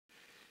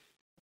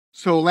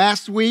So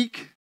last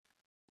week,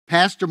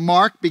 Pastor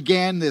Mark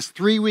began this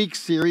 3-week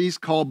series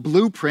called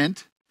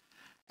Blueprint.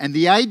 And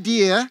the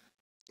idea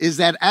is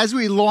that as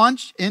we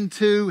launch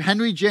into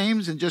Henry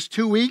James in just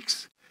 2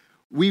 weeks,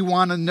 we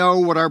want to know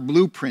what our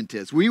blueprint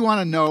is. We want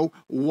to know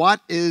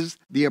what is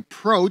the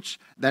approach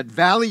that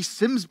Valley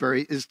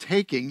Simsbury is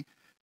taking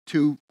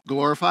to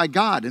glorify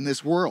God in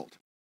this world.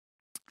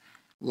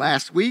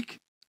 Last week,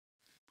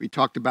 we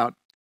talked about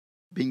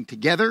being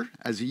together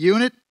as a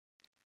unit.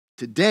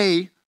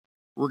 Today,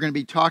 we're going to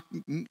be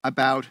talking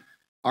about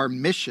our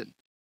mission.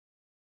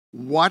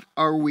 What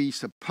are we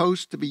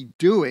supposed to be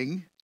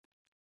doing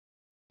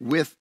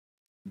with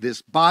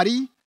this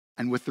body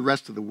and with the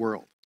rest of the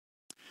world?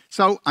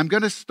 So I'm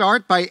going to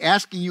start by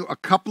asking you a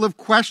couple of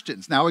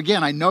questions. Now,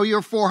 again, I know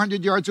you're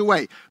 400 yards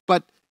away,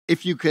 but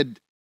if you could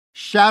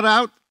shout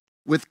out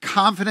with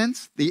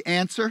confidence the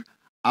answer,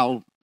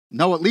 I'll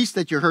know at least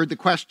that you heard the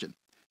question.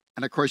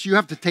 And of course, you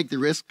have to take the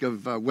risk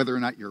of whether or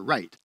not you're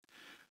right.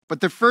 But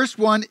the first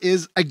one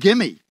is a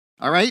gimme,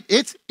 all right?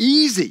 It's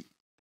easy.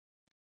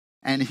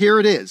 And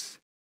here it is.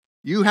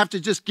 You have to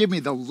just give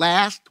me the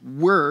last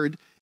word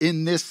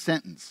in this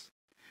sentence.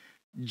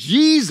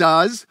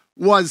 Jesus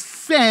was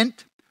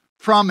sent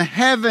from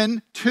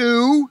heaven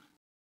to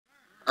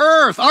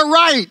earth. All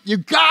right, you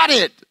got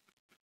it.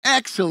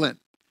 Excellent.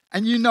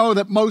 And you know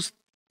that most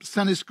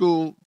Sunday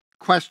school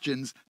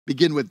questions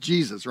begin with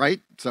Jesus,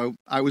 right? So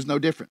I was no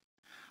different.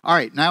 All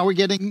right, now we're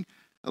getting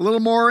a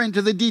little more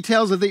into the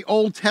details of the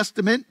Old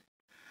Testament.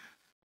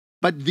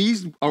 But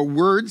these are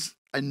words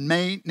and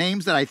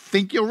names that I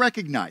think you'll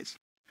recognize.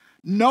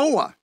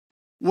 Noah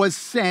was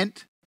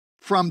sent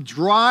from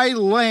dry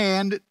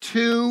land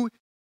to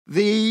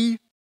the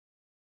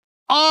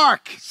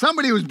ark.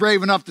 Somebody was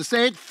brave enough to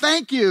say it.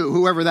 Thank you,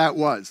 whoever that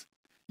was.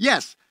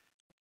 Yes,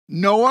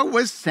 Noah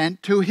was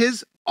sent to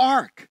his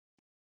ark.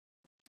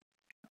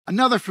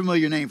 Another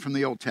familiar name from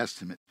the Old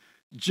Testament,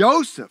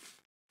 Joseph.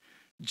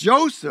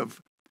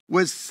 Joseph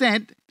was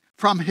sent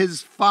from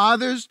his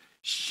father's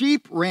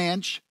sheep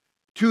ranch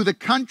to the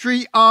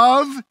country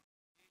of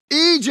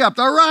Egypt.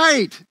 All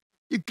right,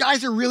 you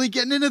guys are really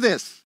getting into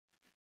this.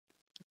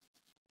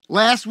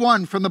 Last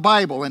one from the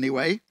Bible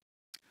anyway.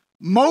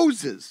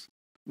 Moses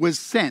was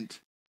sent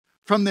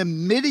from the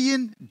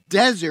Midian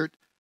desert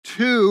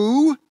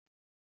to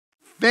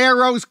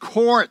Pharaoh's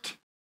court.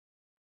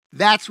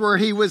 That's where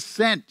he was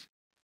sent.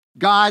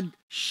 God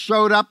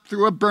showed up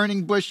through a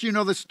burning bush, you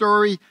know the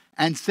story,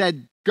 and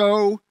said,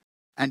 go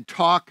and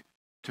talk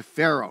to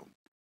Pharaoh.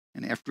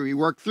 And after he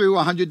worked through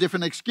 100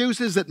 different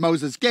excuses that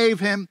Moses gave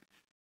him,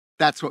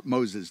 that's what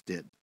Moses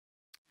did.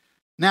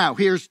 Now,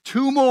 here's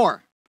 2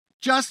 more.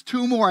 Just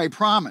 2 more, I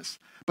promise.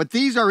 But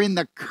these are in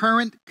the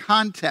current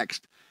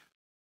context,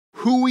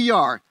 who we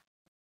are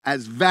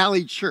as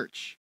Valley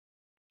Church.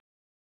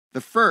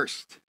 The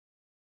first,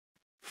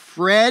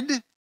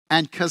 Fred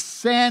and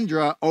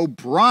Cassandra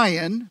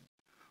O'Brien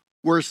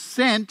were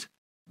sent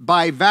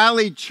by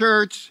Valley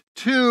Church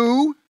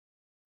to...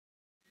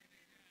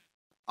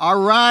 All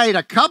right,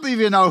 a couple of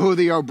you know who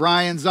the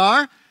O'Briens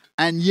are.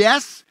 And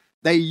yes,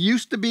 they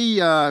used to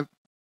be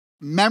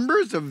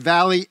members of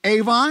Valley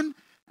Avon.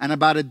 And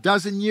about a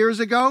dozen years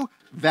ago,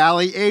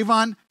 Valley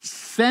Avon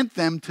sent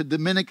them to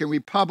Dominican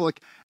Republic,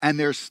 and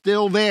they're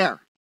still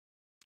there.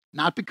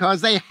 Not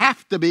because they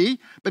have to be,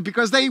 but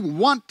because they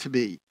want to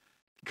be,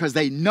 because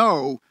they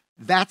know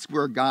that's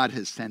where God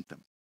has sent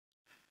them.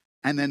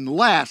 And then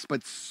last,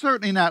 but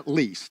certainly not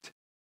least,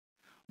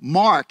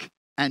 Mark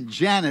and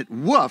Janet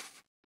Wolf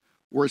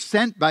were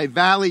sent by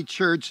Valley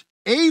Church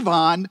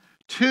Avon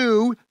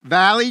to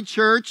Valley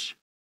Church.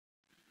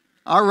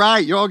 All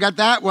right, you all got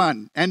that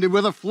one. Ended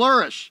with a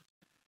flourish.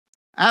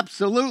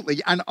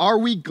 Absolutely. And are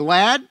we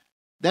glad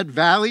that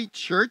Valley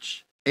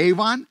Church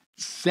Avon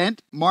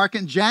sent Mark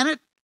and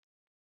Janet?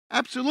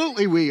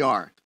 Absolutely we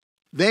are.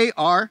 They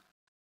are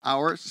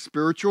our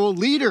spiritual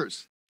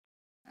leaders,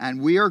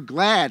 and we are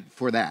glad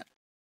for that.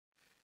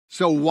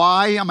 So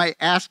why am I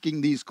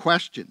asking these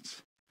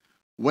questions?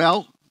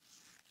 Well,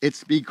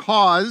 it's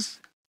because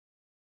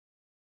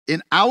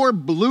in our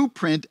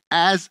blueprint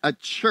as a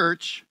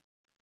church,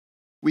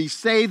 we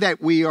say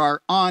that we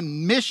are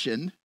on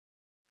mission,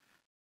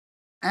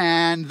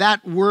 and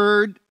that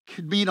word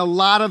could mean a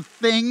lot of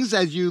things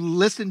as you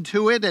listen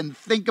to it and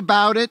think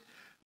about it.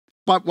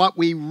 But what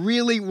we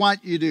really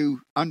want you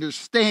to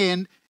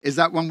understand is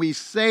that when we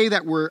say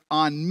that we're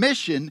on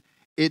mission,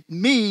 it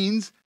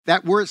means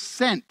that we're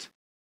sent.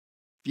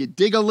 If you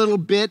dig a little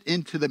bit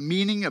into the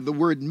meaning of the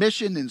word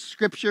mission in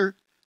Scripture,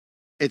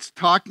 it's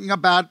talking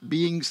about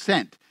being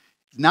sent.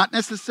 It's not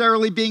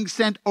necessarily being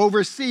sent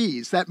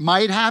overseas. That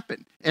might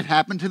happen. It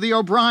happened to the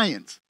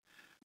O'Briens.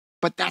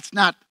 But that's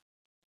not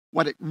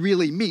what it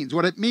really means.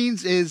 What it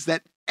means is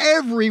that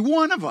every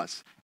one of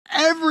us,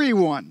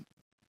 everyone,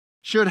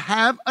 should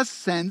have a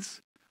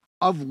sense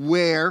of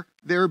where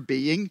they're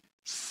being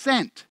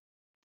sent.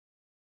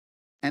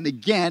 And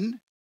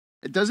again,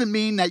 it doesn't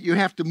mean that you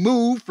have to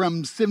move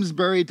from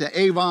Simsbury to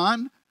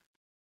Avon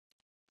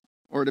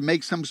or to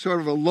make some sort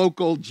of a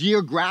local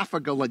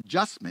geographical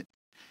adjustment.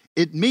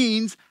 It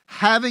means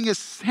having a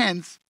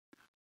sense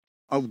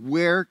of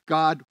where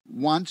God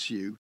wants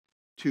you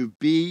to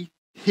be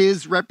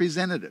his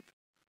representative,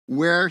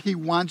 where he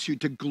wants you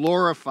to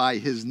glorify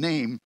his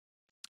name,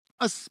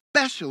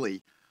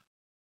 especially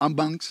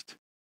amongst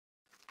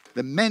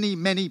the many,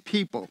 many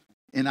people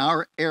in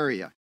our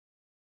area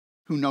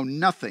who know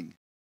nothing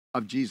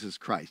of Jesus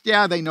Christ.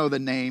 Yeah, they know the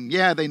name.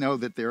 Yeah, they know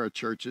that there are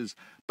churches,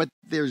 but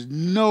there's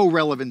no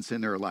relevance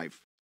in their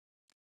life.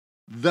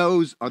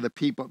 Those are the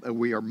people that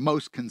we are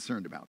most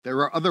concerned about. There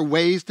are other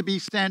ways to be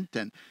sent,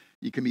 and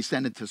you can be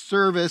sent into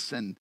service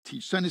and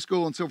teach Sunday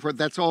school and so forth.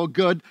 That's all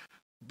good,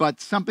 but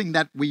something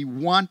that we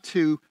want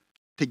to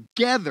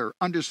together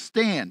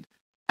understand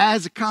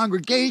as a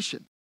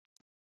congregation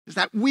is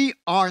that we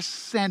are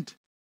sent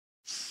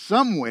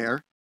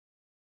somewhere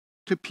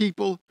to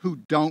people who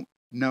don't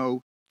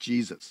know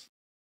Jesus.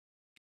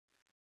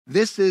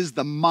 This is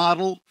the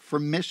model for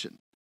mission.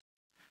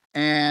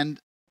 And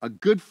a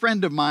good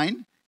friend of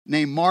mine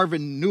named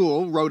Marvin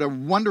Newell wrote a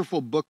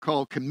wonderful book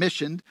called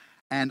Commissioned,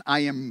 and I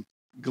am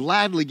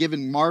gladly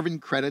giving Marvin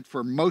credit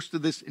for most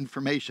of this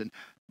information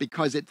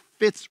because it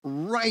fits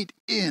right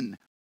in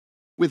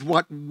with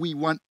what we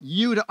want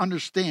you to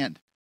understand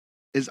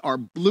is our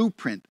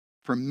blueprint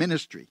for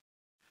ministry.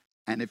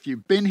 And if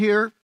you've been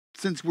here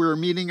since we were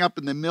meeting up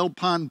in the Mill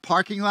Pond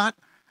parking lot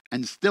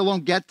and still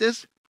don't get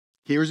this,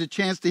 here's a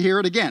chance to hear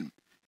it again.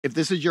 If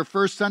this is your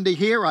first Sunday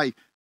here, I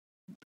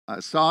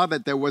saw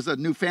that there was a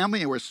new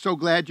family, and we're so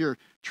glad you're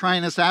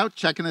trying us out,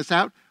 checking us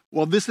out.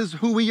 Well, this is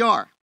who we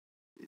are.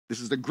 This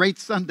is a great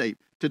Sunday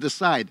to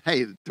decide,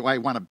 hey, do I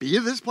want to be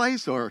in this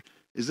place, or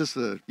is this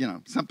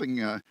something,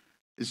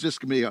 is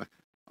just going to be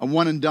a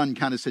one and done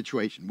kind of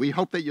situation? We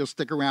hope that you'll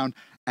stick around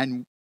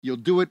and you'll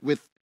do it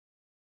with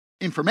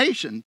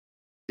information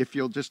if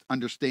you'll just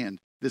understand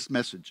this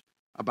message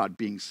about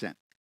being sent.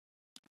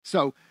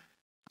 So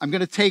I'm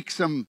going to take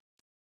some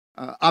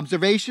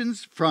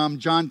observations from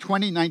John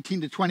 20,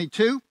 19 to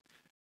 22.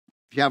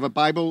 If you have a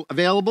Bible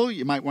available,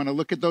 you might want to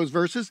look at those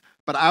verses,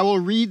 but I will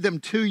read them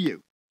to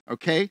you,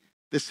 okay?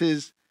 This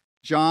is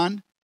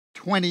John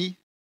 20,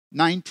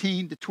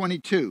 19 to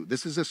 22.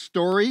 This is a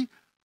story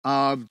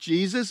of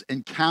Jesus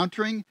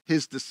encountering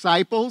his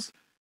disciples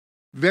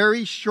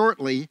very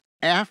shortly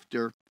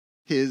after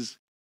his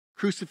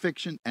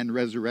crucifixion and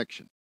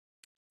resurrection.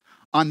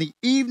 On the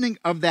evening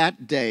of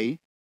that day,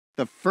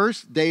 the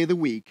first day of the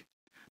week,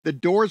 the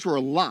doors were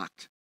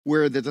locked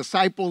where the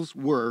disciples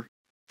were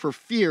for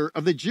fear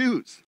of the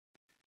Jews.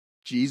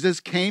 Jesus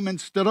came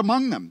and stood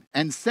among them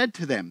and said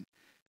to them,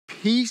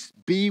 "Peace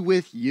be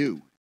with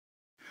you."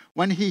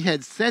 When he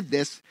had said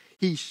this,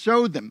 he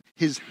showed them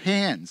his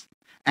hands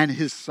and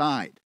his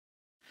side.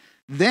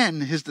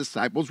 Then his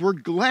disciples were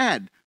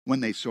glad when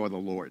they saw the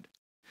Lord.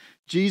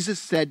 Jesus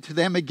said to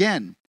them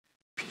again,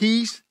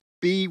 "Peace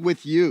be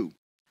with you.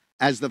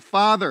 As the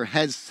Father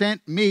has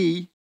sent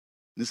me,"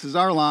 this is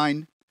our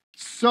line,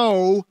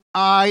 "so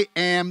I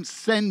am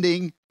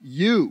sending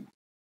you."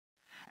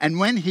 And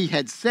when he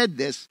had said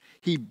this,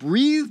 he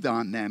breathed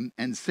on them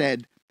and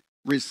said,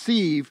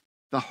 "Receive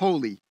the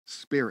Holy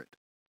Spirit."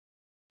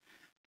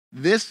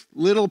 This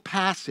little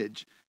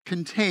passage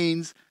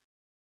contains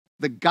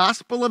the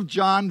Gospel of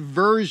John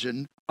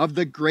version of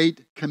the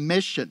Great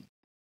Commission.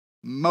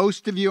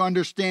 Most of you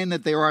understand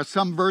that there are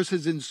some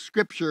verses in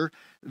Scripture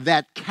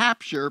that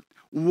capture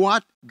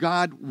what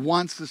God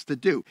wants us to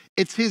do.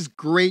 It's his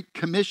Great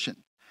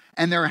Commission.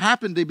 And there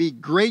happen to be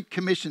Great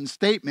Commission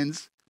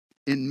statements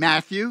in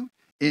Matthew,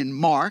 in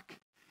Mark,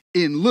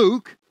 in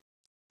Luke.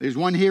 There's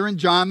one here in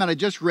John that I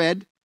just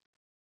read.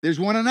 There's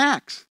one in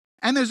Acts.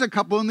 And there's a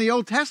couple in the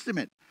Old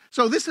Testament.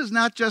 So this is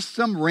not just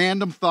some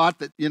random thought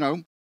that,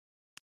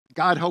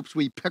 God hopes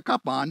we pick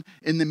up on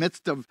in the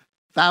midst of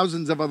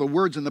thousands of other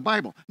words in the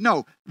Bible.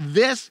 No,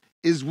 this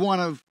is one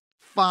of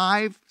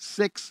 5,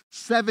 6,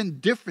 7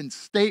 different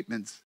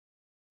statements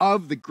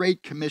of the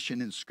Great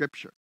Commission in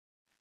Scripture.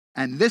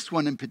 And this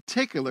one in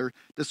particular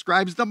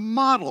describes the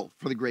model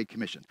for the Great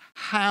Commission.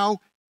 How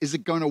is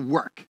it going to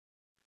work?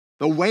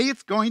 The way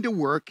it's going to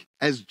work,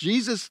 as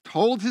Jesus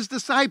told his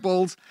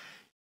disciples,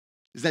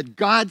 is that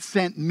God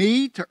sent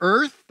me to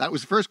earth. That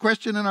was the first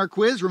question in our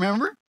quiz,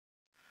 remember?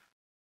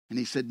 And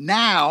he said,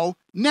 now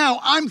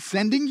I'm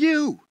sending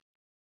you.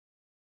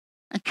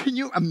 And can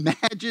you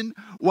imagine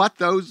what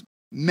those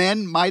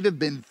men might have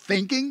been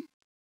thinking?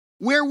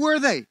 Where were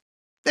they?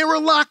 They were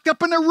locked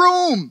up in a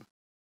room.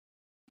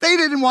 They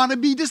didn't want to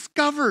be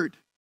discovered.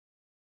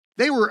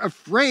 They were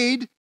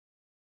afraid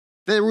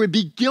there would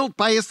be guilt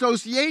by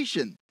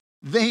association.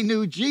 They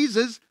knew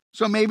Jesus,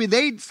 so maybe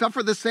they'd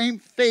suffer the same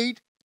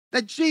fate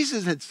that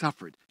Jesus had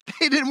suffered.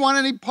 They didn't want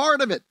any part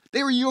of it.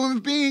 They were human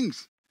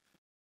beings.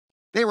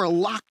 They were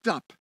locked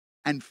up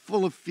and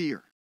full of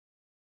fear.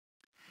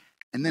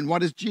 And then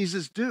what does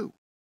Jesus do?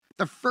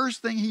 The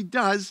first thing he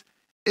does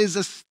is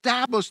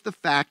establish the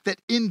fact that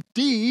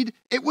indeed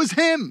it was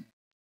him.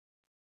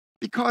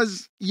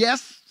 Because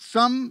yes,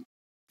 some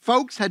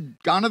folks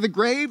had gone to the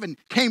grave and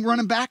came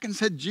running back and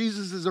said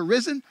Jesus is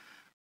arisen,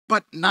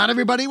 but not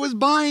everybody was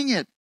buying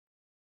it.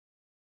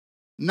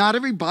 Not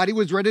everybody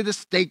was ready to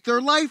stake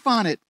their life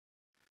on it.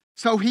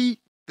 So the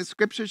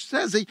scripture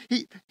says,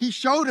 he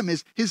showed him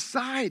his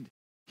side.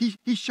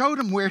 He showed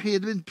him where he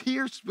had been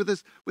pierced with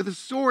a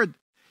sword.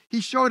 He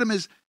showed him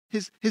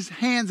his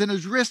hands and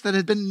his wrists that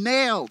had been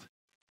nailed.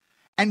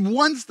 And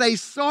once they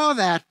saw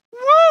that,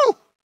 woo,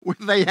 were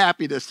they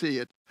happy to see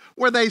it?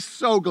 Were they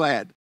so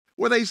glad?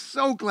 Were they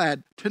so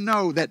glad to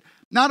know that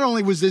not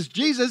only was this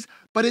Jesus,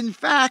 but in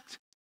fact,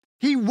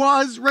 he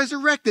was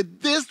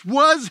resurrected. This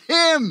was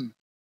him.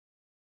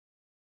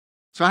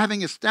 So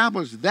having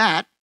established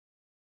that,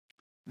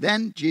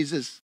 then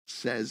Jesus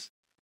says,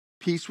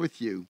 peace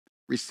with you,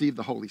 receive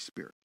the Holy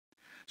Spirit.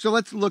 So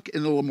let's look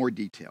in a little more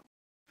detail.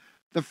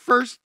 The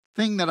first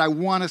thing that I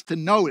want us to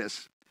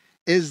notice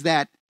is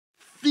that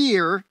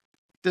fear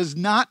does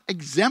not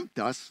exempt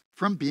us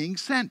from being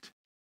sent.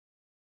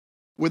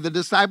 Were the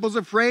disciples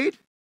afraid?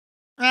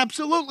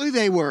 Absolutely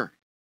they were.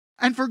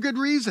 And for good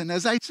reason,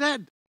 as I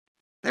said.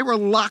 They were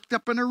locked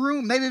up in a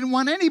room. They didn't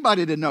want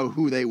anybody to know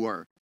who they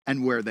were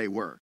and where they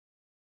were.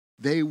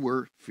 They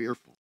were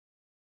fearful.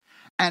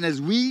 And as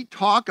we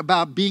talk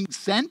about being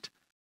sent,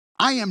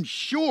 I am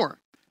sure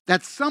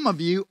that some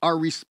of you are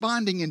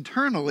responding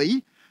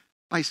internally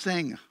by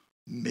saying,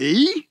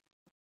 me?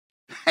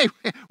 Hey,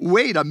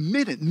 wait a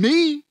minute,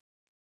 me?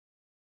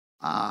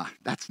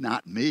 That's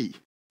not me.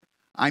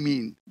 I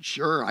mean,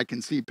 sure, I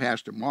can see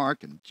Pastor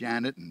Mark and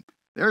Janet, and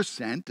they're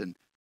sent, and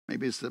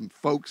maybe some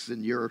folks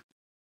in your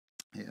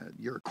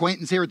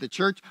acquaintance here at the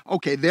church.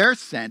 Okay, they're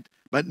sent,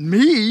 but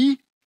me?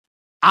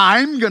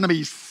 I'm going to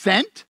be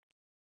sent?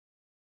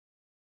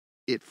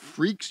 It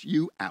freaks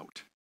you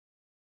out.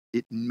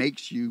 It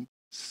makes you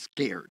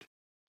scared.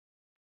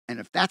 And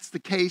if that's the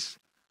case,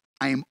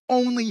 I am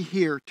only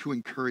here to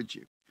encourage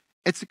you.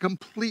 It's a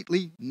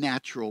completely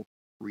natural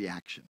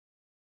reaction.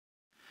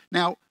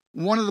 Now,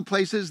 one of the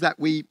places that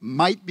we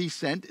might be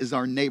sent is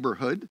our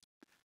neighborhood,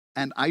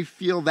 and I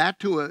feel that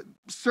to a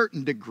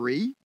certain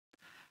degree.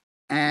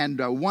 And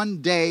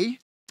one day,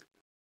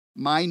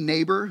 my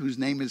neighbor, whose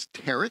name is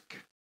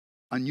Tarek,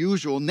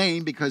 unusual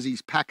name because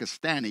he's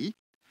Pakistani,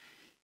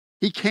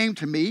 he came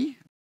to me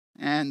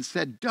and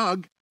said,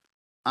 Doug,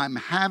 I'm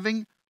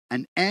having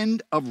an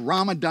end of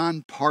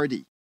Ramadan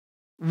party.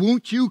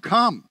 Won't you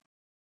come?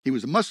 He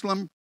was a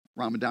Muslim.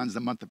 Ramadan is the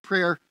month of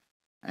prayer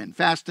and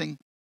fasting.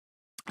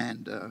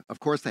 And of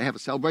course, they have a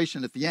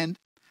celebration at the end.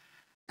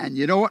 And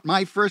you know what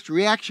my first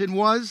reaction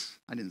was?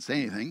 I didn't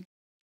say anything.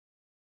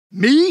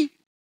 Me?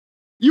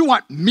 You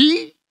want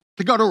me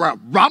to go to a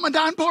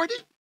Ramadan party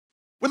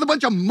with a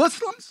bunch of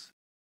Muslims?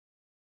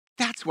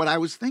 That's what I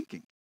was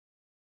thinking.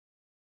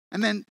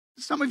 And then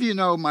some of you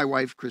know my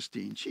wife,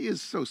 Christine. She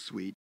is so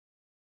sweet.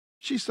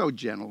 She's so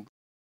gentle.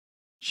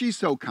 She's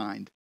so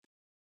kind.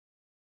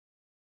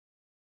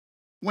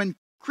 When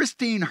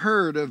Christine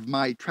heard of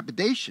my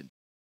trepidation,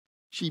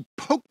 she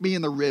poked me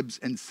in the ribs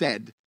and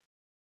said,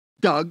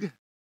 Doug,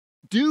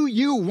 do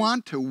you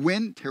want to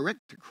win Tarek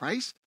to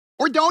Christ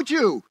or don't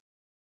you?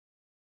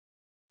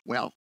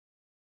 Well,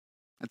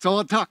 that's all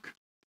it took.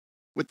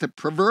 With the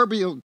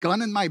proverbial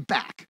gun in my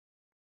back,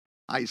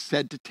 I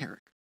said to Tarek,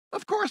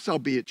 of course I'll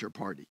be at your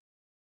party.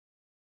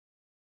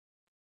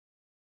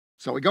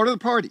 So we go to the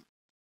party.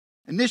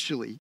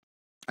 Initially,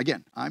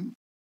 again, I'm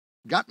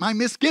got my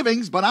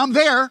misgivings, but I'm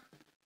there.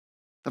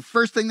 The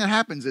first thing that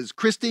happens is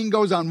Christine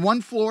goes on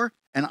one floor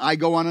and I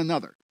go on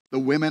another. The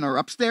women are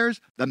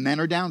upstairs, the men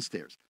are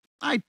downstairs.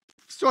 I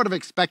sort of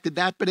expected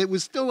that, but it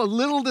was still a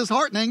little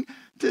disheartening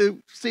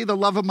to see the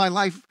love of my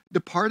life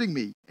departing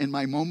me in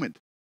my moment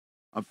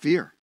of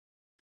fear.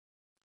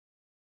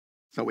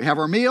 So we have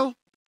our meal.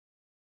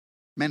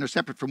 Men are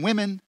separate from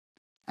women.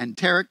 And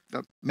Tarek,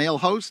 the male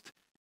host,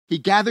 he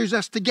gathers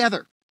us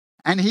together.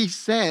 And he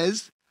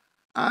says,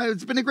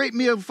 it's been a great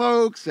meal,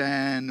 folks,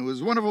 and it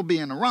was wonderful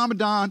being a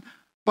Ramadan,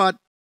 but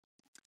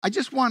I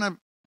just want to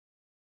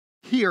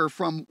hear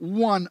from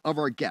one of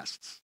our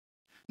guests.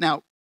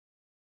 Now,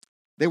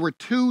 there were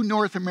two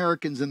North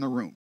Americans in the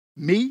room,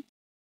 me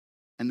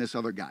and this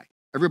other guy.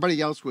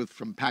 Everybody else was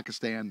from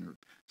Pakistan or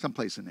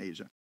someplace in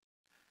Asia.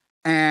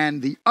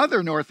 And the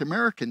other North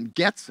American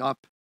gets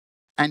up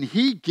and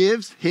he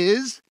gives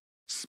his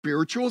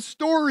spiritual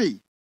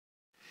story.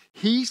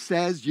 He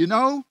says, you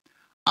know,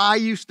 I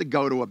used to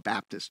go to a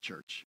Baptist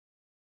church,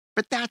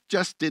 but that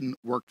just didn't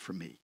work for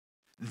me.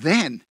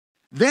 Then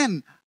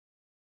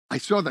I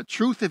saw the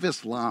truth of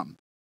Islam,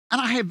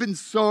 and I have been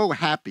so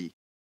happy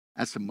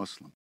as a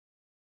Muslim.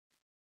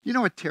 You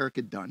know what Tarek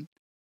had done?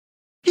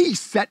 He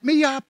set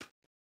me up.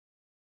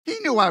 He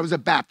knew I was a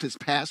Baptist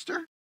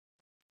pastor.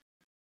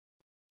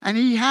 And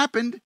he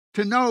happened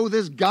to know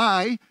this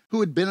guy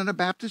who had been in a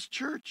Baptist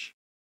church.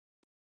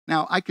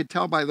 Now, I could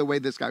tell by the way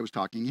this guy was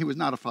talking, he was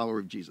not a follower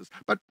of Jesus.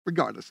 But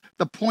regardless,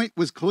 the point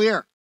was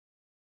clear.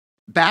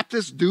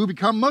 Baptists do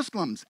become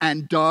Muslims.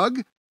 And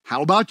Doug,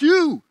 how about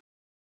you?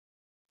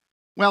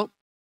 Well,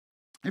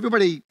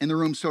 everybody in the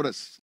room sort of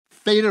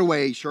faded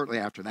away shortly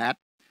after that,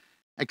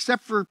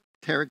 except for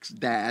Tarek's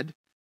dad.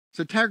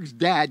 So Tarek's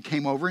dad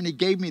came over and he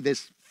gave me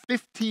this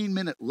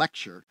 15-minute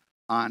lecture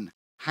on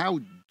how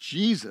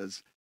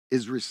Jesus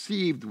is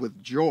received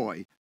with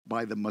joy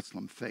by the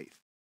Muslim faith.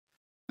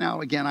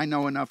 Now, again, I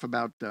know enough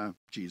about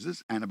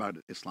Jesus and about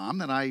Islam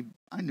that I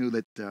knew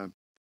that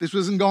this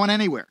wasn't going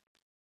anywhere,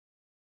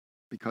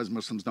 because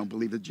Muslims don't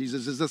believe that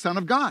Jesus is the Son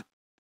of God.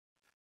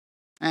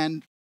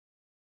 And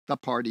the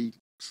party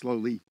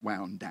slowly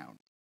wound down.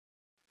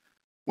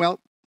 Well,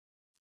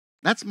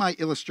 that's my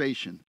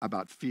illustration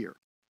about fear.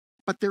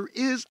 But there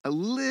is a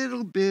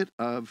little bit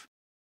of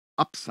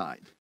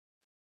upside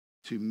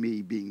to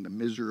me being the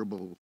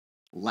miserable,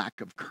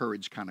 lack of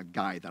courage kind of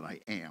guy that I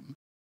am.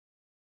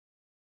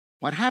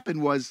 What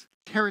happened was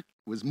Tarek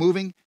was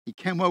moving. He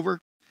came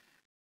over,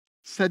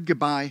 said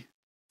goodbye,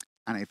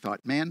 and I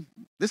thought, man,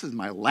 this is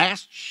my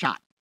last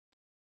shot.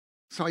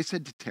 So I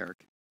said to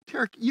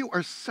Tarek, you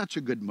are such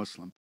a good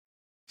Muslim,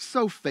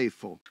 so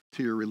faithful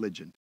to your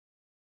religion.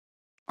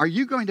 Are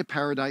you going to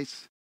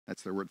paradise?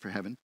 That's their word for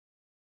heaven.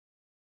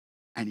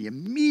 And he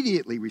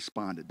immediately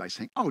responded by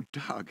saying, oh,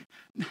 Doug,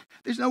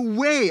 there's no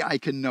way I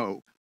can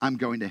know I'm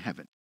going to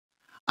heaven.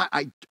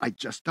 I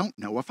just don't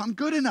know if I'm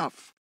good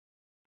enough.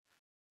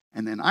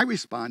 And then I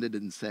responded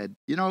and said,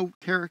 you know,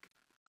 Tarek,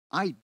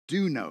 I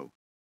do know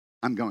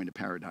I'm going to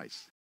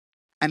paradise.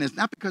 And it's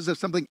not because of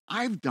something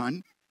I've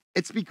done.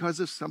 It's because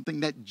of something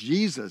that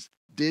Jesus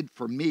did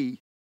for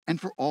me and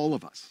for all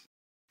of us.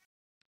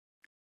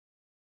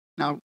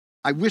 Now,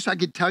 I wish I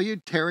could tell you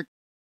Tarek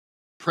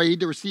prayed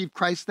to receive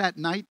Christ that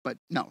night, but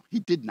no, he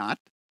did not.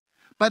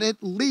 But at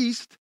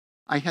least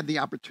I had the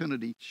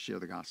opportunity to share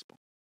the gospel.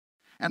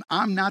 And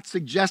I'm not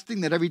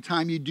suggesting that every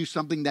time you do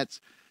something that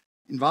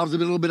involves a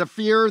little bit of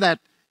fear that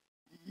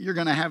you're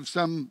going to have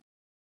some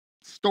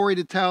story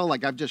to tell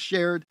like I've just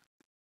shared.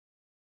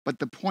 But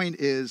the point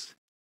is,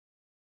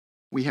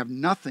 we have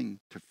nothing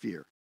to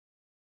fear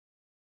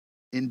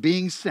in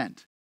being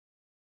sent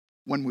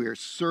when we are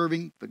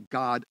serving the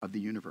God of the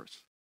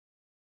universe.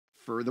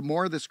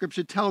 Furthermore, the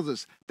scripture tells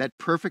us that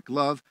perfect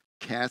love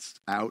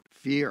casts out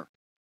fear.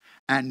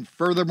 And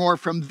furthermore,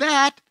 from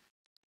that,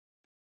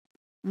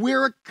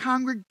 we're a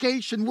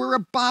congregation, we're a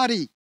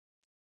body.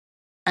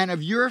 And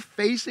if you're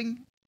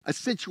facing a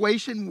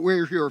situation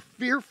where you're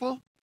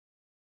fearful,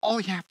 all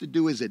you have to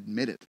do is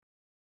admit it.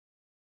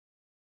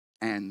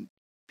 And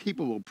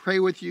people will pray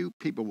with you,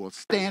 people will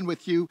stand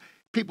with you,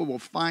 people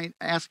will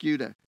ask you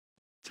to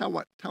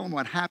tell them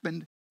what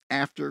happened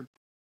after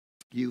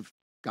you've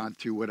gone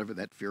through whatever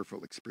that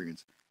fearful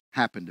experience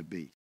happened to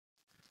be.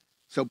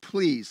 So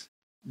please,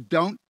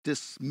 don't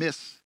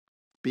dismiss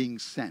being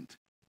sent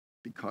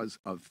because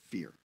of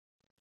fear.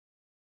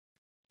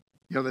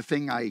 The other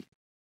thing I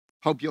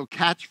hope you'll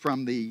catch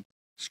from the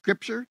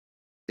scripture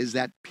is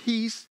that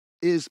peace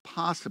is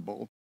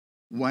possible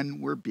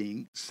when we're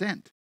being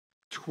sent.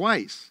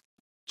 Twice,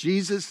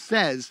 Jesus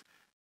says,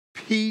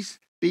 peace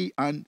be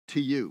unto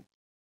you.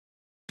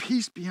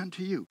 Peace be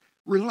unto you.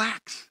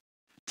 Relax.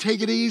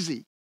 Take it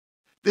easy.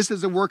 This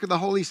is a work of the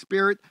Holy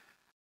Spirit,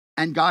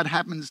 and God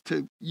happens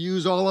to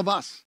use all of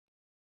us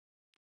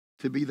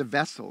to be the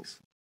vessels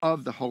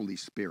of the Holy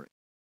Spirit.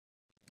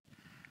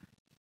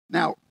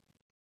 Now,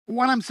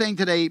 what I'm saying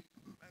today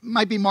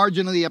might be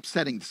marginally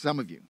upsetting to some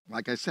of you,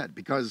 like I said,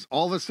 because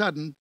all of a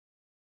sudden,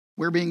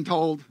 we're being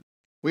told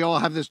we all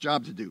have this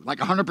job to do, like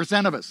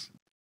 100% of us.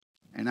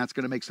 And that's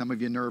going to make some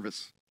of you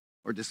nervous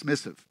or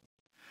dismissive.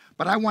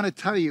 But I want to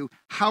tell you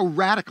how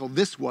radical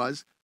this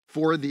was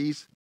for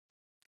these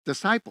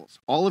disciples,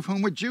 all of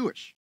whom were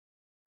Jewish.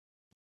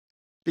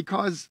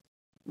 Because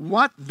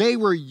what they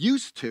were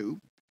used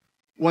to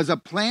was a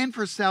plan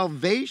for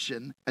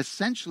salvation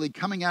essentially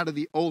coming out of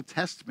the Old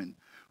Testament,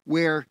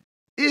 where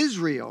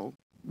Israel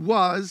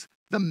was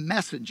the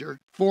messenger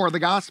for the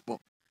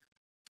gospel.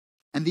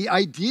 And the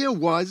idea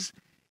was,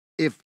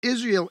 if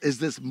Israel is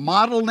this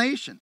model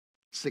nation,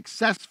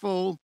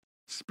 successful,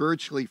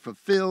 spiritually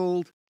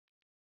fulfilled,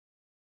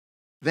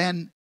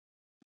 then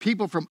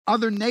people from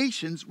other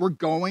nations were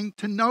going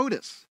to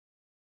notice.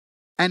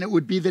 And it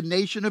would be the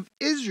nation of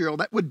Israel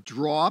that would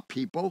draw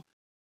people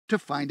to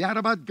find out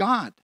about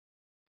God.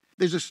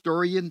 There's a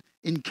story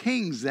in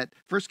Kings, that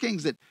 1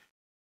 Kings, that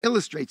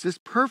illustrates this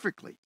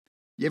perfectly.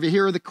 You ever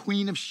hear of the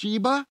Queen of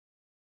Sheba?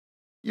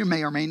 You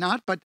may or may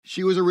not, but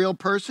she was a real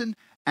person.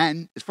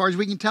 And as far as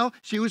we can tell,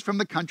 she was from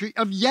the country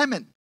of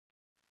Yemen.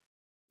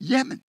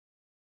 Yemen,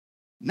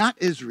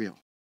 not Israel.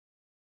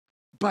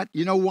 But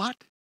you know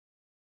what?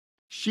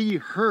 She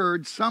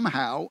heard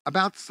somehow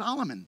about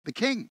Solomon, the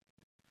king,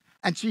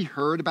 and she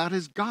heard about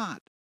his God.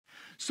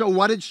 So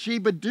what did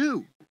Sheba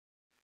do?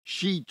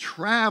 She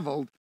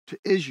traveled to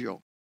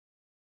Israel.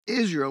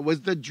 Israel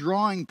was the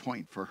drawing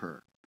point for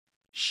her.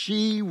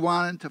 She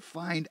wanted to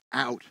find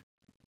out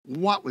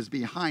what was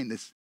behind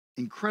this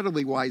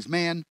incredibly wise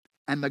man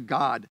and the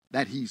God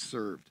that he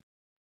served.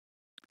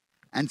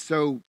 And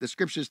so the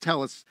scriptures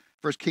tell us,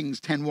 1 Kings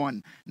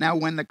 10:1, now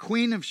when the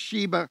queen of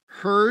Sheba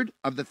heard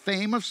of the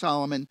fame of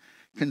Solomon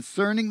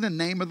concerning the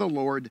name of the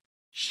Lord,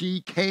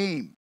 she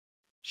came.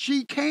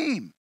 She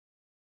came.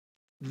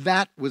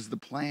 That was the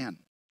plan.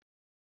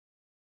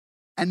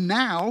 And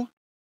now,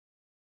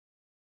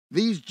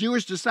 these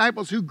Jewish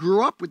disciples who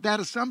grew up with that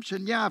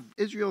assumption, yeah,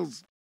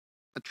 Israel's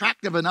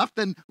attractive enough,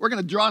 then we're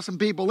going to draw some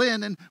people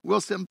in and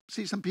we'll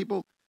see some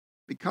people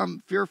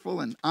become fearful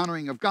and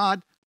honoring of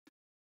God.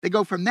 They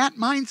go from that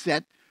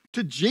mindset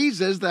to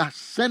Jesus, the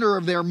center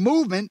of their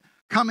movement,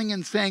 coming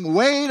and saying,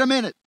 wait a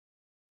minute,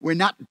 we're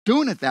not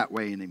doing it that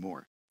way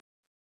anymore.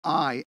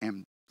 I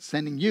am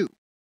sending you.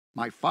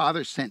 My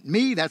Father sent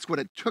me. That's what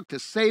it took to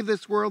save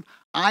this world.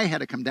 I had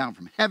to come down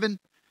from heaven.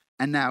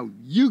 And now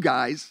you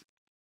guys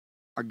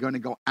are going to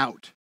go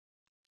out.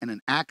 And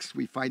in Acts,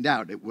 we find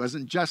out it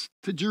wasn't just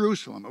to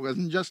Jerusalem. It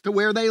wasn't just to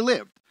where they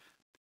lived.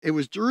 It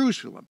was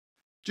Jerusalem,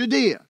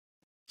 Judea,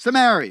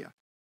 Samaria,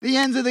 the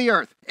ends of the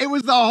earth. It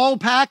was the whole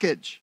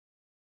package.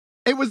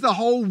 It was the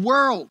whole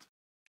world.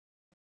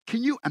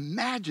 Can you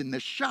imagine the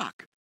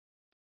shock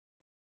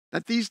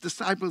that these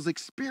disciples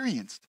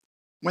experienced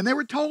when they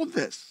were told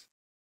this?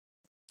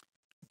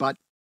 But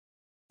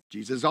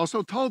Jesus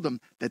also told them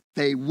that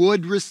they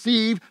would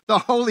receive the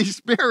Holy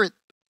Spirit.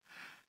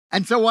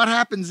 And so what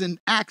happens in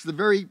Acts, the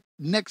very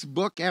next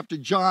book after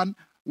John,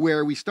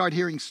 where we start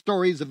hearing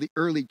stories of the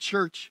early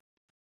church,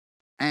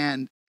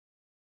 and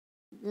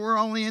we're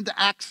only into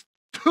Acts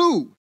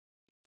 2,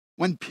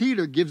 when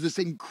Peter gives this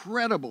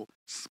incredible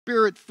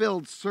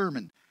Spirit-filled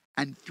sermon,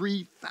 and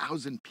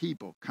 3,000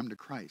 people come to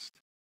Christ.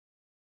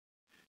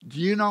 Do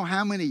you know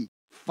how many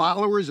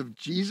followers of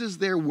Jesus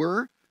there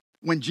were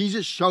when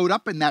Jesus showed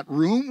up in that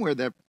room where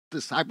the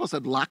disciples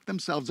had locked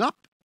themselves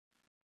up?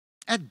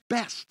 At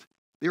best,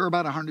 there were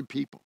about 100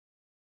 people.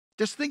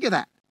 Just think of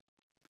that.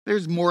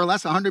 There's more or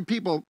less 100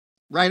 people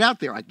right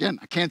out there. Again,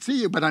 I can't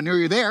see you, but I know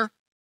you're there.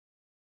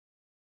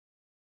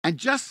 And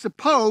just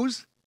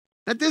suppose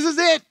that this is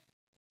it.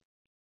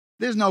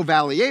 There's no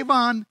Valley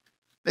Avon.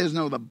 There's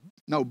no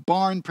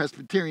Barn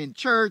Presbyterian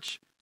Church.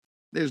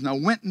 There's no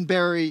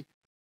Wintonbury.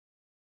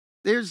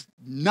 There's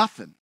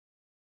nothing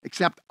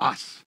except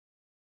us.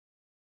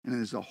 And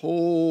there's the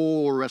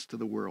whole rest of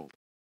the world.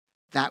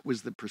 That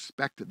was the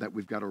perspective that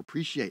we've got to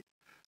appreciate.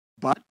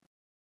 But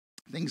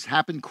things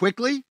happened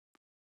quickly.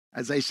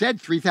 As I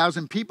said,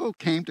 3,000 people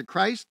came to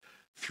Christ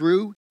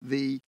through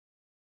the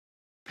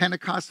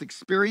Pentecost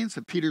experience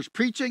of Peter's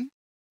preaching.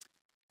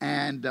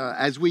 And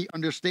as we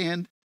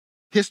understand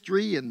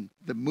history and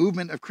the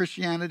movement of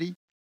Christianity,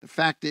 the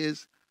fact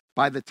is,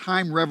 by the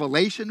time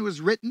Revelation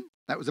was written,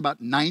 that was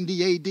about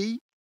 90 AD,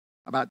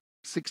 about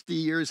 60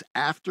 years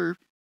after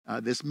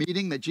this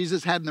meeting that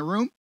Jesus had in the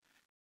room.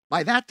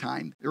 By that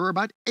time, there were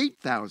about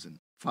 8,000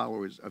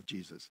 followers of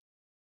Jesus.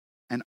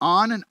 And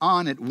on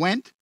it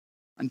went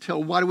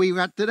until what do we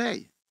got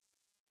today?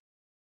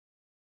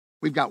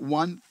 We've got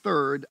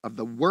 1/3 of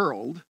the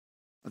world,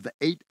 of the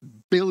 8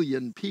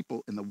 billion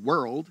people in the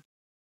world,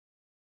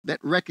 that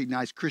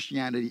recognize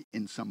Christianity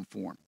in some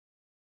form.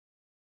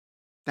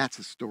 That's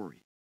a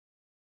story.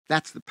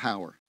 That's the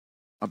power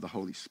of the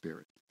Holy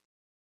Spirit.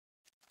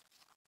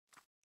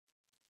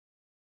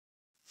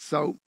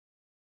 So,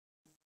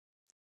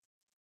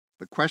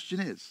 the question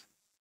is,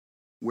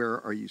 where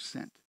are you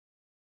sent?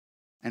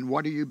 And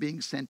what are you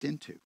being sent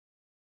into?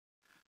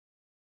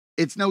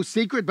 It's no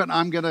secret, but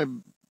I'm going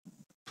to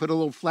put a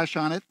little flesh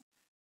on it,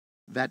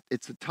 that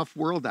it's a tough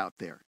world out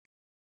there.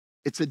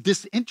 It's a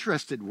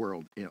disinterested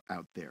world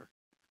out there.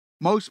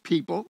 Most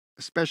people,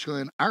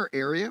 especially in our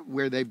area,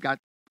 where they've got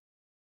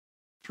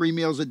 3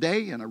 meals a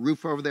day and a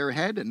roof over their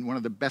head and one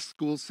of the best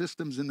school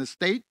systems in the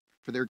state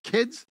for their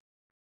kids,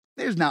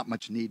 there's not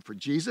much need for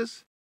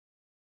Jesus.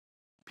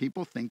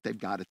 People think they've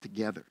got it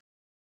together.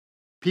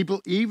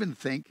 People even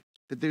think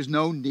that there's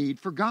no need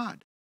for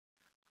God.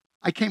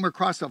 I came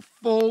across a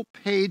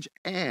full-page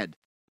ad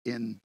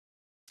in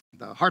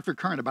the Hartford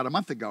Courant about a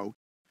month ago,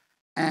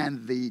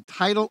 and the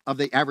title of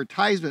the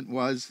advertisement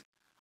was,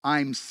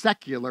 "I'm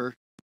secular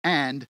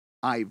and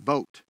I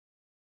vote."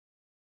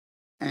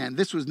 And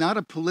this was not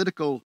a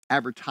political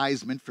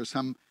advertisement for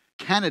some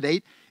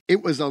candidate.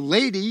 It was a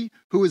lady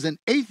who was an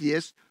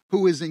atheist who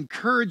was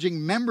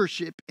encouraging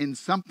membership in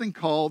something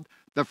called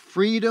the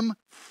Freedom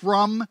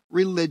from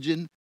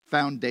Religion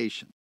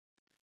Foundation.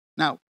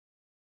 Now,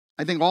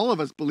 I think all of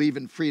us believe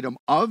in freedom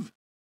of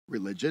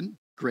religion.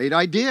 Great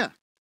idea.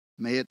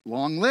 May it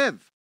long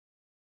live.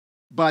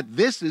 But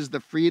this is the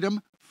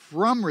Freedom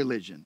from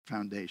Religion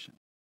Foundation.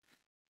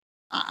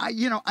 I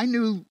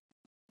knew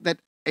that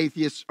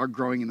atheists are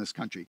growing in this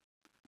country,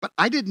 but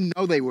I didn't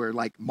know they were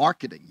like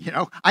marketing,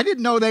 I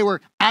didn't know they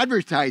were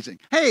advertising.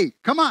 Hey,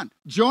 come on,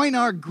 join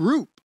our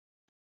group.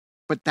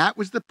 But that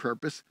was the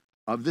purpose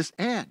of this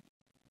ad.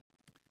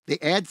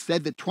 The ad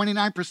said that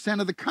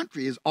 29% of the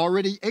country is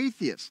already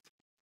atheist.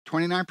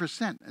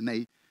 29%. And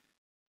they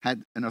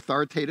had an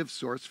authoritative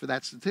source for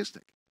that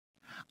statistic.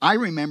 I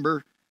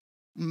remember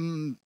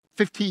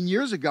 15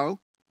 years ago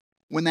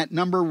when that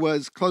number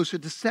was closer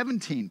to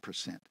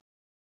 17%.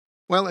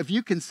 Well, if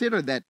you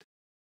consider that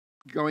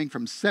going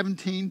from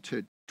 17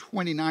 to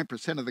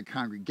 29% of the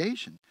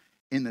congregation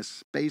in the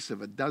space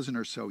of a dozen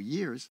or so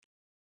years,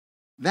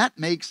 that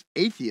makes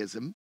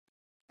atheism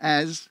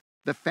as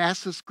the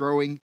fastest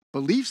growing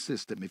belief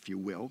system, if you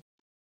will,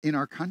 in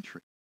our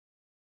country.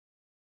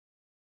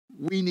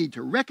 We need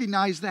to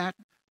recognize that,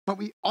 but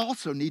we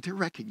also need to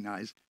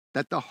recognize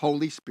that the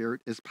Holy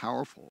Spirit is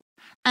powerful,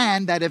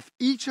 and that if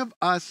each of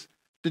us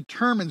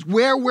determines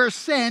where we're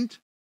sent,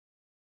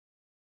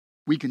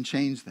 we can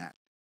change that.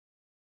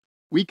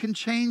 We can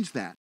change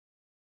that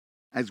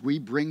as we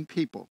bring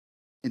people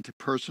into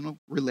personal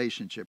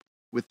relationship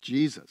with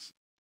Jesus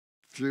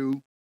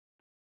through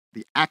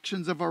the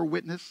actions of our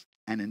witness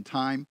and, in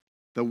time,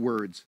 the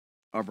words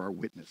of our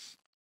witness.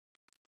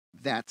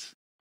 That's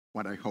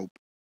what I hope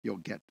you'll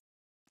get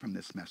from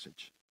this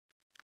message.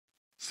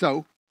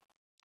 So,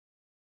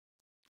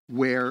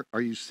 where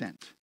are you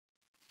sent?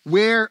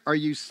 Where are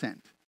you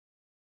sent?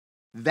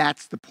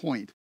 That's the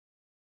point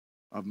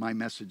of my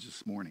message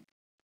this morning.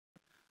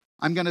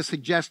 I'm going to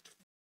suggest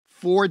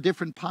 4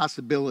 different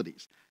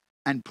possibilities.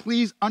 And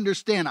please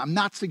understand, I'm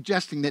not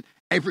suggesting that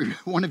every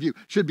one of you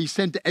should be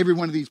sent to every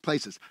one of these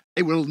places.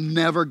 It will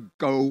never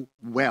go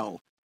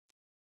well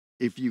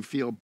if you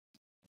feel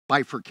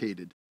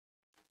bifurcated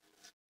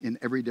in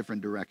every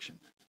different direction.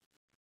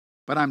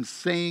 But I'm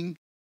saying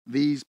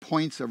these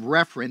points of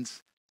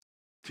reference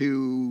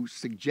to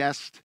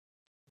suggest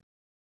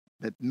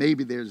that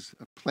maybe there's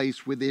a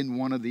place within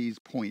one of these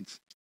points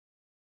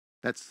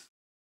that's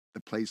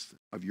the place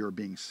of your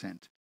being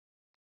sent.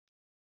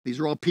 These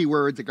are all P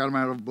words. I got them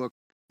out of a book.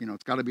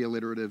 It's got to be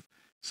alliterative.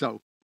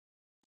 So,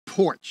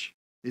 porch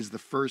is the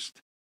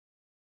first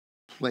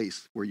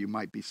place where you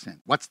might be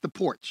sent. What's the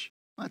porch?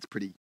 Well, that's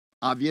pretty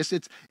obvious.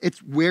 It's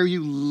where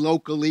you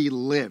locally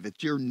live.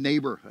 It's your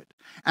neighborhood.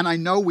 And I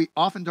know we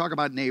often talk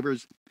about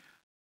neighbors,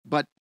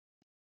 but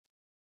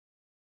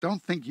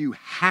don't think you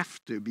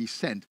have to be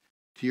sent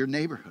to your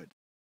neighborhood.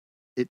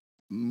 It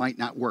might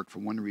not work for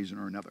one reason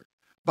or another,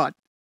 but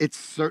it's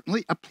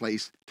certainly a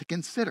place to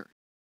consider.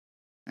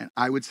 And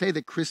I would say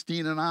that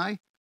Christine and I,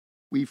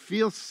 we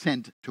feel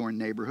sent to our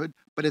neighborhood,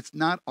 but it's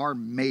not our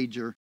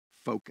major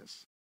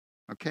focus.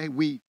 Okay?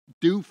 We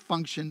do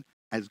function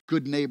as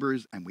good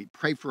neighbors, and we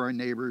pray for our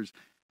neighbors,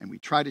 and we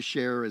try to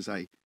share, as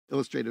I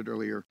illustrated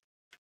earlier.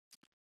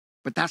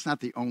 But that's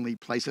not the only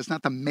place. It's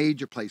not the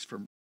major place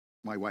for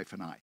my wife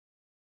and I.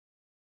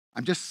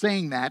 I'm just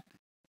saying that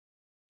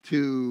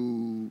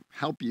to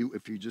help you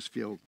if you just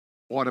feel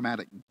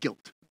automatic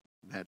guilt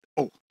that,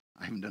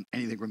 I haven't done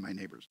anything with my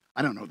neighbors.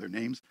 I don't know their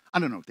names. I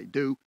don't know what they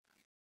do.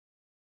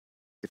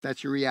 If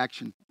that's your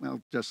reaction,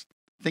 well, just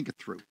think it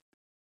through.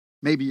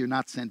 Maybe you're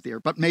not sent there,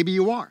 but maybe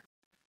you are.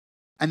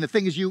 And the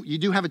thing is, you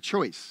do have a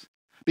choice,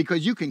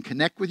 because you can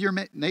connect with your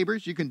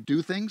neighbors. You can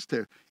do things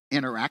to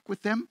interact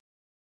with them,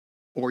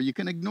 or you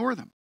can ignore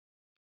them.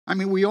 I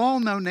mean, we all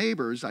know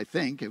neighbors, I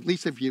think, at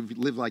least if you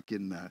live like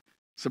in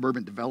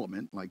suburban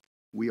development, like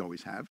we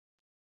always have.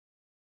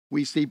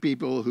 We see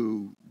people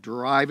who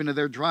drive into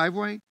their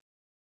driveway,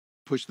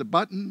 push the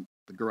button,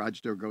 the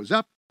garage door goes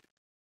up,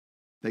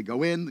 they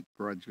go in, the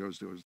garage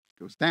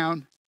goes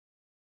down,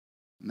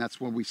 and that's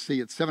when we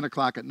see at 7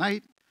 o'clock at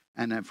night.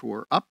 And if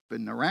we're up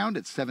and around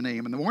at 7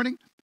 a.m. in the morning,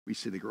 we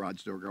see the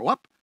garage door go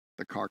up,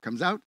 the car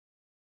comes out,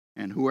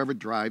 and whoever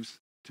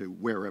drives to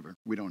wherever,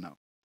 we don't know.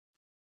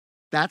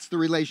 That's the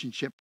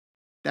relationship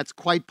that's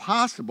quite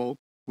possible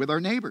with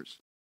our neighbors.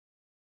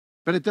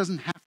 But it doesn't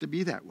have to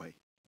be that way.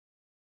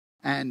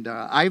 And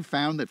I've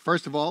found that,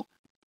 first of all,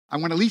 I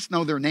want to at least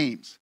know their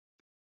names.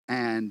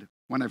 And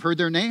when I've heard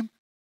their name,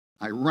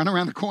 I run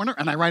around the corner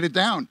and I write it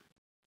down.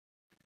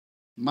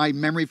 My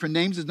memory for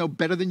names is no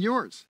better than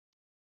yours.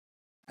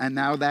 And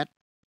now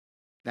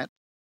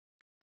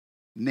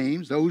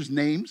those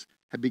names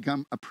have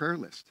become a prayer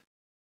list.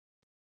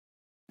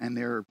 And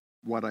they're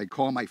what I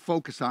call my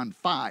focus on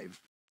 5,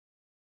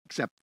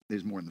 except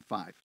there's more than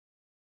 5.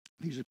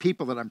 These are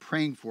people that I'm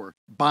praying for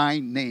by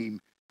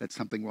name, that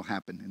something will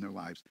happen in their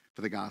lives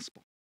for the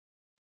gospel.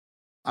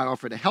 I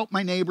offer to help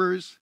my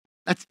neighbors.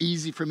 That's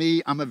easy for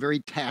me. I'm a very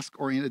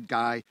task-oriented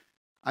guy.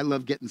 I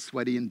love getting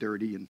sweaty and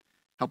dirty and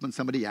helping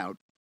somebody out.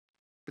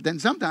 But then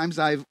sometimes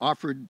I've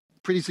offered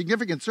pretty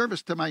significant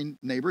service to my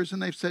neighbors,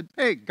 and they've said,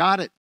 hey, got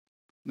it.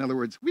 In other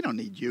words, we don't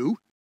need you.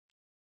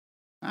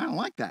 I don't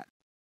like that.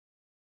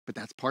 But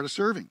that's part of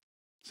serving.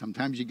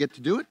 Sometimes you get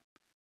to do it.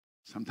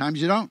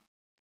 Sometimes you don't.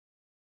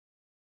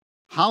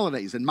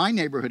 Holidays, in my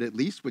neighborhood at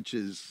least, which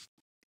is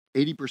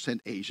 80%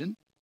 Asian,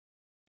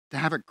 to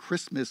have a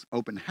Christmas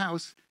open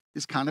house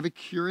is kind of a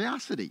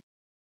curiosity.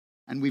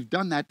 And we've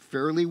done that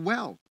fairly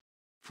well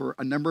for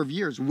a number of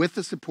years with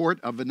the support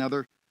of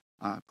another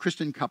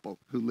Christian couple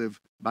who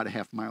live about a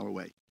half mile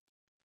away.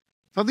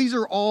 So these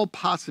are all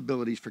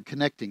possibilities for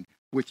connecting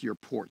with your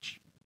porch.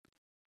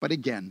 But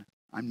again,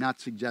 I'm not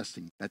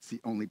suggesting that's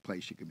the only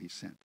place you can be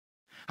sent.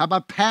 How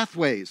about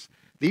pathways?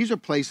 These are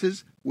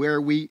places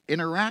where we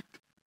interact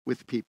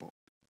with people.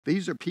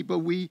 These are people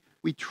we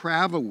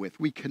travel with,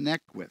 we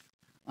connect with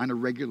on a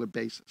regular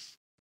basis.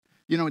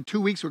 In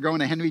 2 weeks, we're going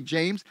to Henry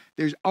James.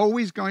 There's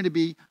always going to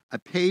be a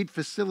paid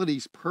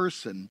facilities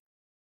person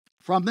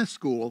from the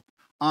school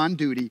on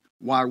duty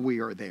while we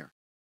are there.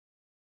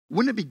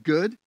 Wouldn't it be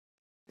good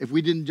if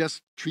we didn't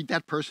just treat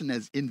that person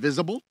as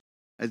invisible,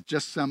 as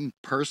just some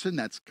person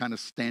that's kind of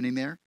standing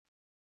there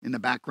in the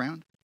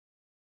background?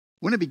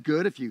 Wouldn't it be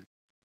good if you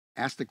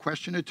asked a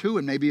question or two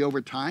and maybe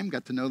over time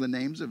got to know the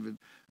names of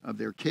of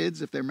their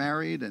kids if they're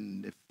married,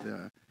 and if,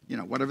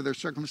 whatever their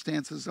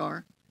circumstances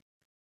are.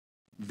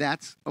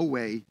 That's a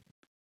way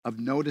of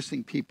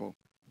noticing people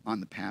on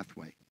the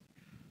pathway.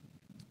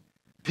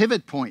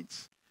 Pivot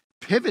points.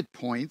 Pivot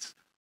points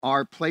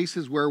are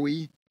places where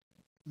we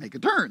make a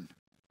turn.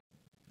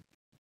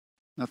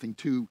 Nothing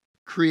too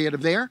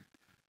creative there.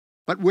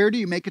 But where do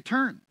you make a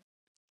turn?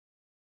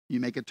 You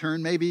make a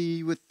turn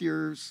maybe with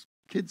your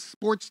kids'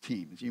 sports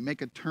teams. You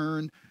make a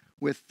turn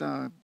with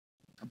a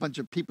bunch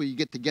of people you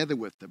get together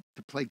with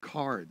to play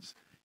cards.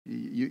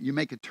 You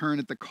make a turn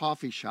at the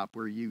coffee shop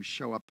where you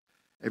show up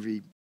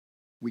every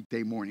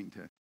weekday morning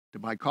to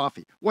buy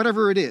coffee.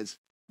 Whatever it is,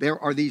 there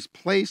are these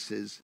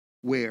places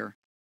where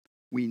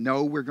we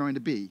know we're going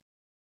to be,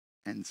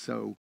 and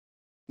so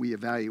we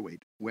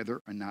evaluate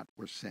whether or not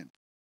we're sent.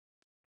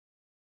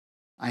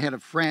 I had a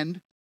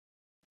friend,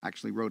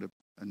 actually wrote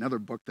another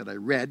book that I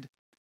read,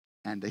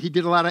 and he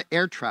did a lot of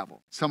air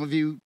travel. Some of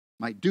you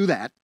might do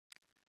that.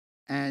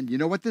 And you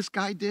know what this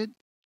guy did?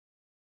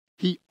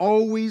 He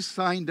always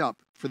signed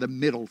up for the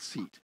middle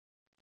seat.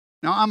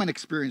 Now, I'm an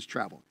experienced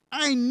traveler.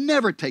 I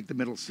never take the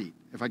middle seat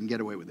if I can get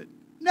away with it.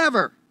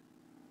 Never.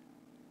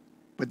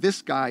 But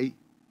this guy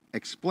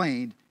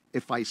explained,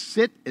 if I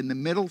sit in the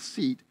middle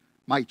seat,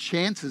 my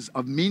chances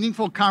of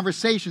meaningful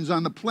conversations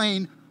on the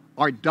plane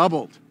are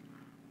doubled.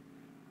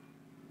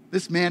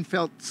 This man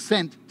felt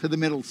sent to the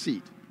middle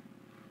seat.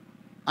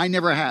 I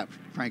never have,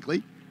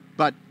 frankly,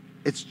 but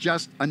it's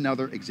just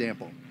another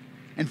example.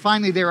 And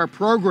finally, there are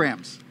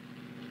programs.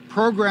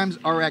 Programs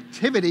are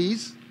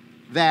activities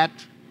that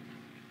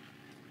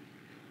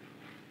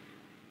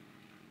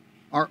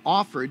are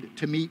offered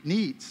to meet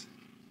needs.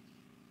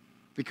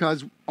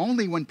 Because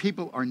only when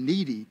people are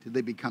needy do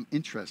they become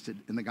interested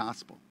in the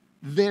gospel.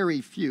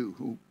 Very few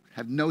who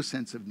have no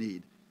sense of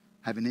need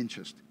have an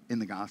interest in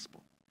the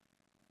gospel.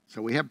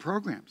 So we have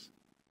programs.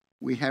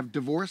 We have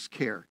divorce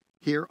care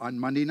here on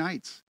Monday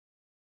nights,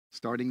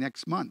 starting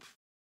next month.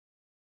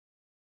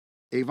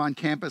 Avon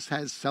Campus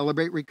has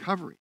Celebrate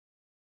Recovery.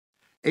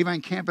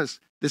 Avon Campus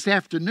this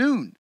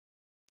afternoon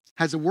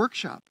has a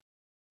workshop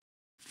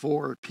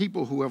for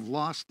people who have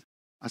lost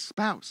a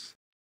spouse.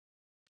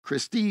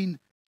 Christine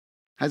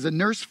has a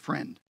nurse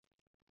friend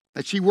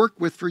that she worked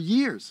with for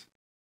years.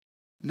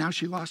 Now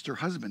she lost her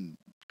husband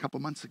a couple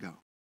months ago.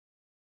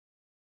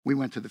 We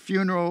went to the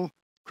funeral.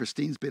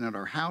 Christine's been at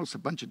our house a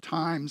bunch of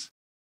times.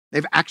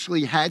 They've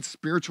actually had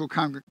spiritual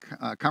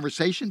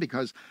conversation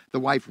because the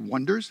wife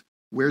wonders,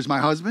 where's my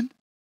husband?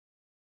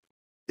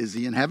 Is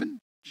he in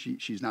heaven?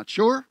 She's not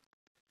sure.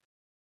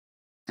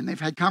 And they've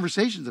had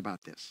conversations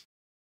about this.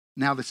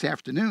 Now this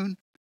afternoon,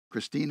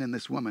 Christine and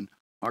this woman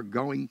are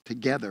going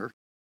together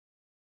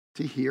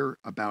to hear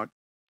about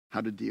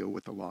how to deal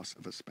with the loss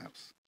of a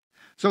spouse.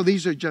 So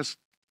these are just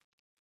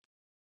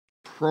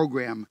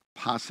program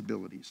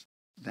possibilities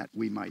that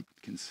we might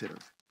consider.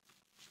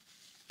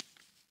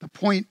 The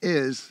point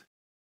is,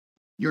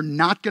 you're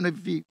not going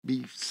to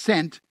be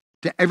sent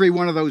to every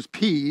one of those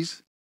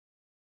P's,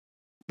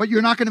 but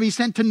you're not going to be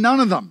sent to none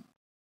of them.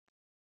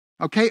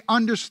 Okay?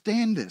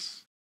 Understand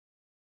this.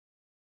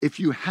 If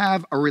you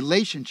have a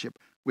relationship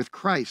with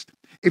Christ,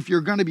 if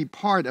you're going to be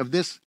part of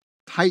this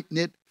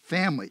tight-knit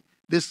family,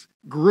 this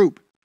group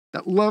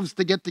that loves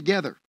to get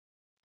together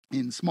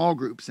in small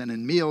groups and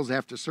in meals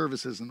after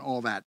services and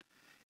all that,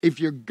 if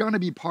you're going to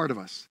be part of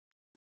us,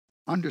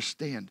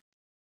 understand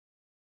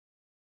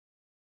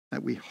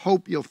that we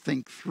hope you'll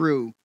think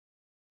through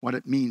what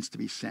it means to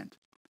be sent.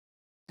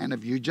 And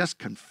if you're just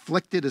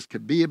conflicted as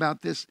could be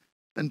about this,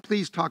 then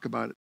please talk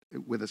about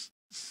it with us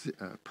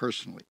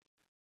personally.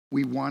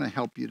 We want to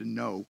help you to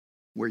know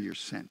where you're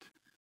sent.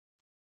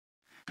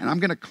 And I'm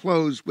going to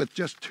close with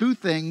just two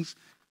things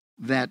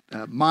that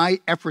my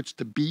efforts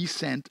to be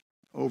sent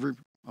over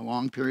a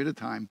long period of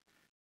time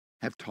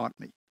have taught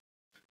me.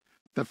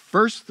 The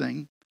first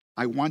thing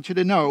I want you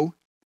to know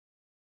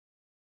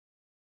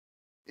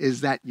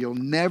is that you'll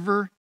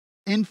never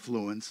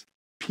influence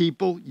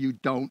people you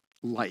don't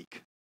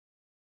like.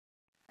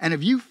 And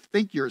if you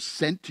think you're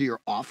sent to your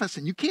office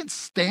and you can't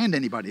stand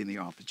anybody in the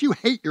office, you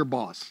hate your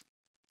boss,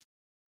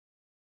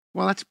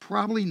 well, that's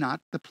probably not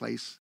the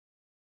place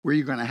where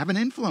you're going to have an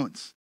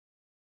influence.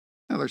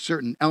 Now, there's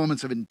certain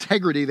elements of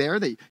integrity there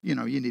that, you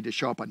need to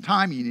show up on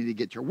time, you need to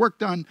get your work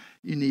done,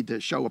 you need to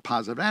show a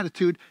positive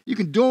attitude. You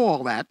can do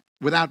all that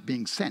without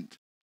being sent.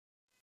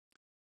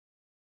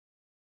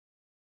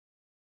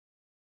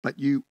 But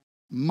you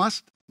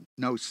must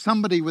know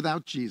somebody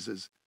without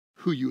Jesus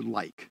who you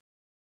like.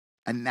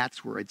 And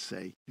that's where I'd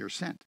say you're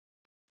sent.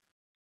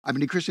 I've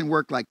been in Christian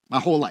work like my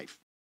whole life.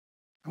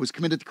 I was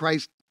committed to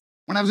Christ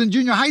when I was in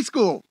junior high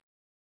school.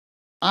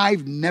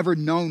 I've never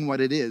known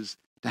what it is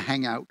to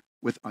hang out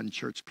with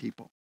unchurched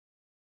people.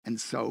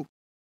 And so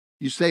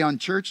you say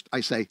unchurched,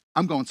 I say,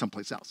 I'm going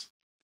someplace else.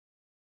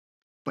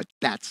 But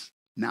that's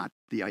not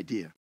the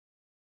idea.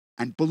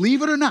 And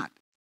believe it or not,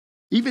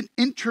 even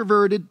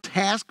introverted,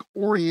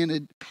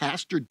 task-oriented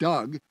Pastor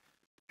Doug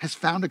has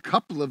found a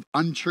couple of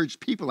unchurched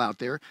people out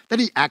there that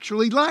he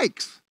actually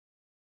likes.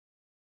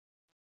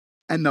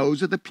 And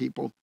those are the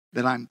people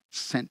that I'm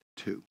sent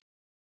to.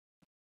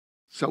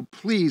 So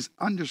please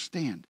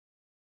understand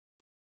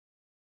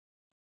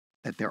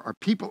that there are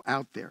people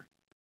out there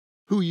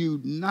who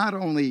you not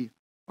only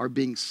are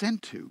being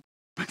sent to,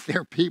 but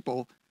they're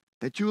people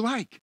that you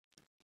like.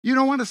 You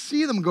don't want to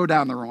see them go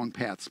down the wrong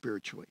path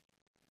spiritually.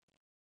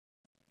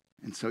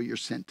 And so you're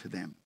sent to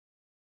them.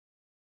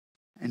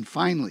 And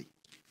finally,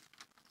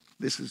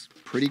 this is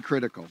pretty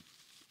critical.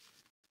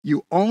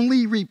 You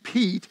only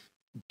repeat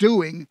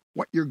doing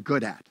what you're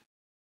good at.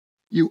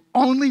 You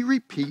only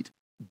repeat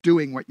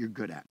doing what you're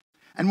good at.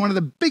 And one of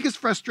the biggest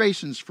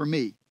frustrations for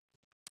me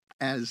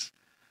as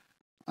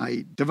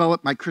I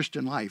developed my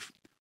Christian life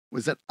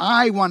was that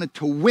I wanted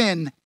to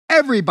win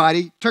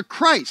everybody to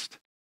Christ.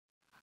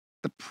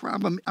 The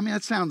problem,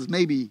 that sounds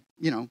maybe,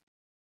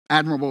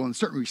 admirable in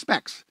certain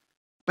respects,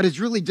 but it's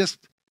really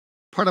just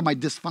part of my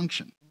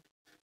dysfunction.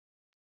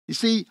 You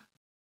see,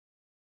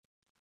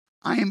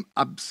 I am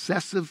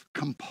obsessive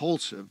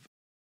compulsive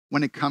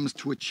when it comes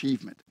to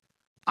achievement.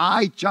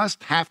 I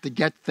just have to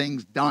get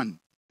things done.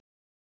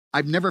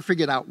 I've never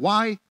figured out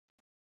why,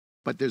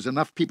 but there's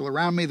enough people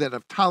around me that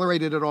have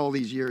tolerated it all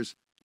these years,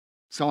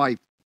 so I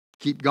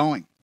keep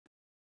going.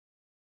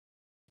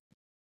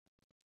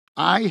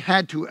 I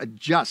had to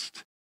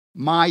adjust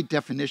my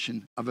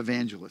definition of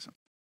evangelism.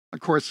 Of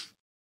course,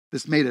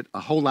 this made it a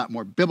whole lot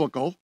more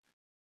biblical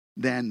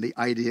than the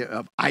idea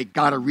of, I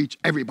gotta reach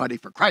everybody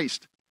for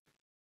Christ.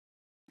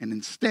 And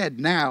instead,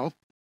 now,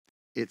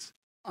 it's,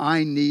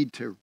 I need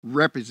to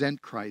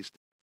represent Christ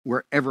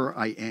wherever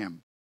I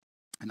am.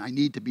 And I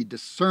need to be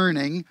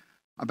discerning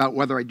about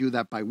whether I do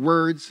that by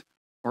words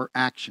or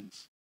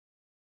actions.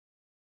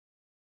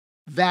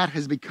 That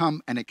has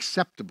become an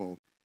acceptable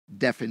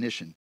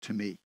definition to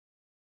me.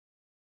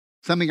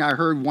 Something I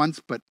heard once,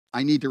 but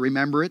I need to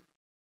remember it,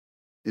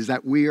 is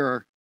that we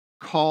are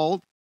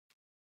called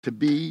to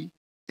be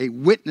a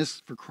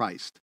witness for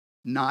Christ,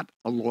 not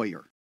a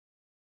lawyer.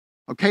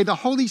 Okay, the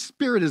Holy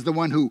Spirit is the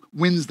one who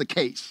wins the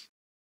case.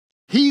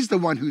 He's the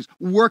one who's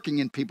working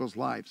in people's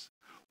lives.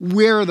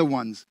 We're the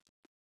ones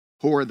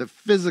who are the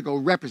physical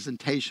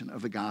representation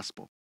of the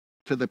gospel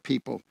to the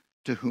people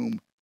to whom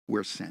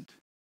we're sent.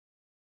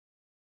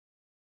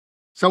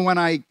 So when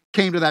I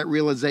came to that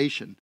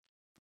realization,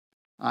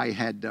 I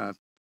had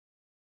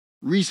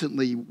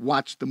recently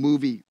watched the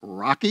movie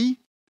Rocky.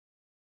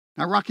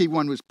 Now, Rocky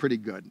 1 was pretty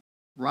good.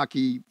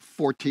 Rocky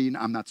 14,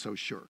 I'm not so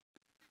sure.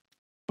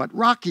 But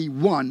Rocky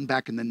 1,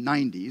 back in the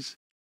 90s,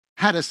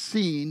 had a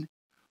scene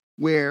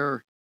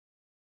where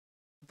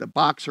the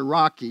boxer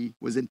Rocky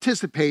was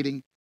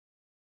anticipating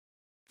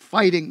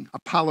fighting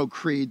Apollo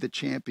Creed, the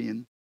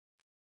champion.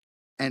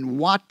 And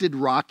what did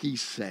Rocky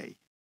say?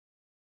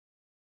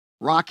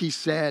 Rocky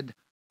said,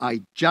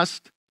 I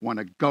just want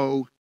to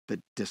go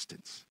the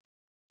distance.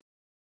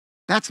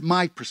 That's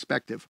my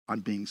perspective on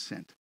being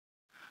sent.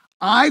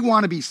 I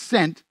want to be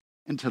sent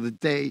until the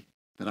day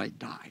that I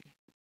die.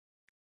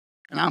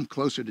 And I'm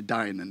closer to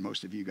dying than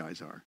most of you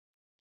guys are.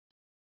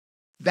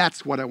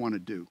 That's what I want to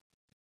do.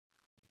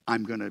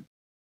 I'm going to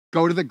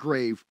go to the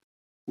grave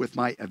with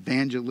my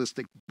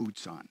evangelistic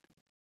boots on.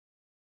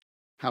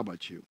 How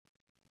about you?